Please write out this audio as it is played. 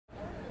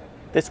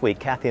This week,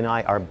 Kathy and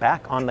I are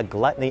back on the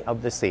gluttony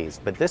of the seas,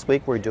 but this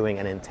week we're doing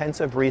an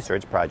intensive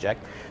research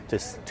project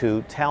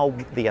to tell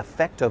the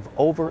effect of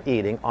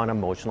overeating on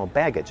emotional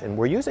baggage. And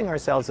we're using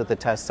ourselves as the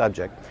test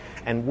subject,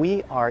 and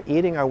we are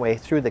eating our way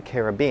through the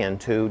Caribbean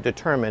to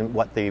determine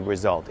what the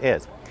result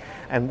is.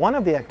 And one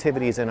of the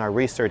activities in our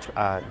research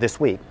this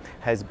week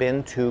has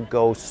been to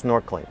go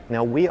snorkeling.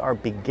 Now, we are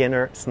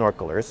beginner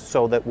snorkelers,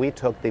 so that we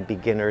took the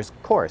beginner's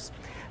course.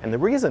 And the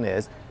reason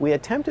is, we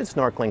attempted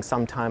snorkeling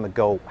some time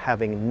ago,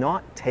 having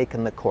not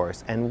taken the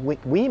course, and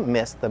we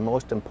missed the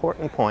most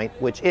important point,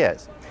 which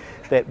is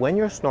that when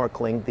you're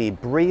snorkeling, the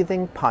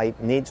breathing pipe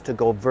needs to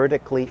go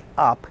vertically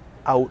up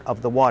out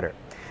of the water.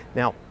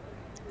 Now,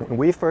 when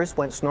we first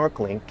went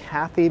snorkeling,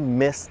 Kathy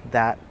missed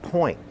that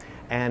point.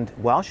 And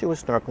while she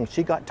was snorkeling,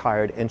 she got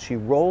tired and she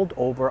rolled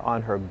over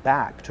on her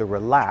back to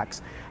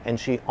relax, and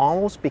she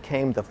almost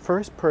became the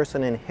first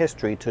person in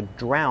history to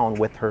drown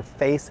with her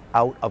face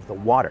out of the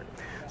water.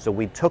 So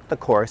we took the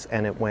course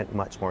and it went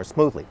much more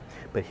smoothly.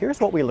 But here's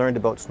what we learned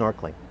about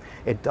snorkeling.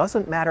 It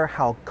doesn't matter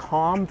how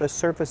calm the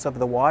surface of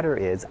the water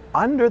is,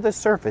 under the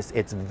surface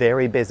it's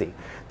very busy.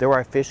 There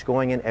are fish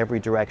going in every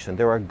direction.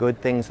 There are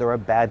good things, there are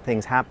bad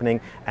things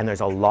happening, and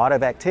there's a lot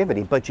of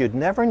activity, but you'd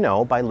never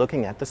know by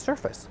looking at the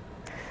surface.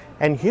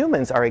 And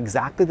humans are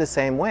exactly the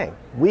same way.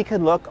 We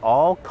could look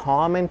all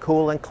calm and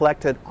cool and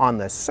collected on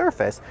the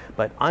surface,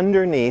 but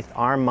underneath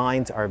our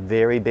minds are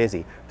very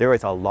busy. There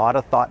is a lot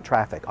of thought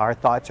traffic. Our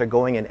thoughts are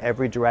going in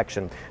every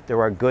direction. There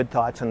are good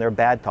thoughts and there are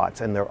bad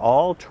thoughts, and they're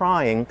all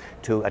trying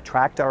to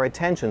attract our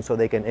attention so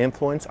they can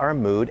influence our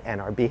mood and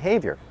our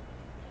behavior.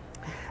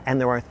 And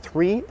there are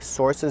three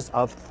sources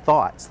of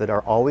thoughts that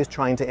are always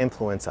trying to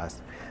influence us.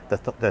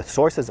 The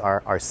sources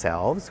are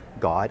ourselves,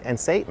 God, and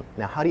Satan.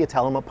 Now, how do you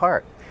tell them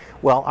apart?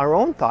 Well, our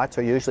own thoughts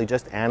are usually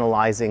just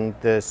analyzing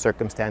the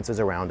circumstances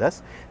around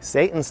us.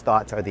 Satan's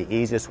thoughts are the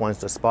easiest ones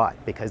to spot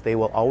because they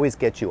will always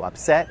get you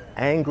upset,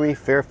 angry,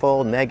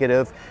 fearful,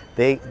 negative.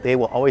 They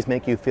will always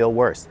make you feel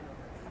worse.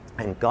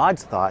 And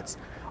God's thoughts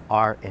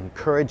are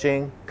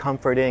encouraging,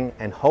 comforting,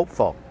 and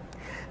hopeful.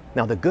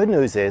 Now, the good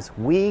news is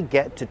we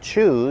get to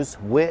choose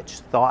which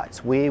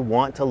thoughts we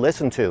want to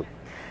listen to.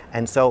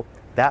 And so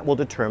that will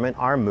determine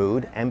our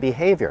mood and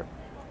behavior.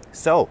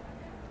 So,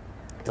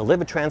 to live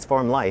a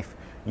transformed life,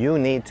 you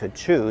need to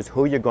choose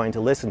who you're going to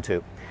listen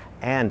to,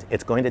 and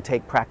it's going to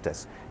take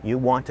practice. You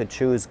want to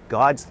choose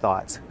God's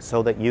thoughts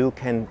so that you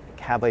can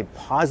have a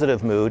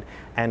positive mood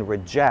and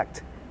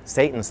reject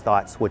Satan's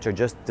thoughts, which are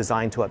just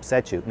designed to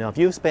upset you. Now, if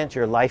you've spent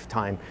your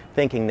lifetime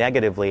thinking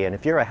negatively, and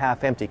if you're a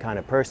half-empty kind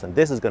of person,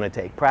 this is going to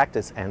take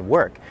practice and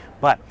work.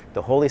 But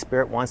the Holy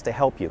Spirit wants to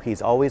help you.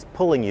 He's always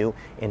pulling you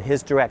in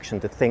His direction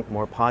to think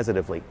more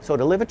positively. So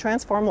to live a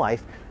transformed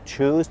life,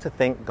 choose to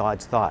think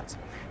God's thoughts.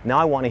 Now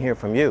I want to hear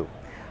from you.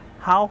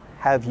 How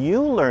have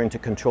you learned to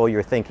control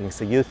your thinking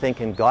so you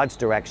think in God's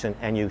direction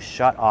and you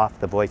shut off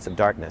the voice of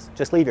darkness?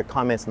 Just leave your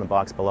comments in the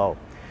box below.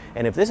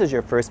 And if this is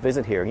your first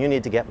visit here, you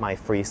need to get my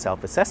free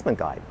self-assessment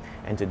guide.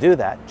 And to do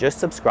that, just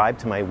subscribe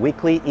to my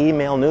weekly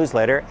email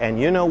newsletter, and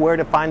you know where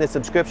to find the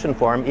subscription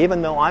form.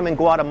 Even though I'm in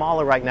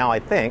Guatemala right now, I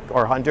think,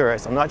 or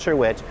Honduras, I'm not sure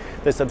which,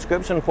 the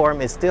subscription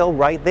form is still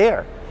right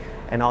there.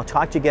 And I'll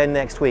talk to you again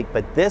next week,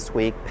 but this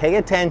week, pay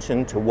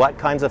attention to what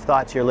kinds of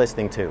thoughts you're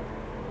listening to.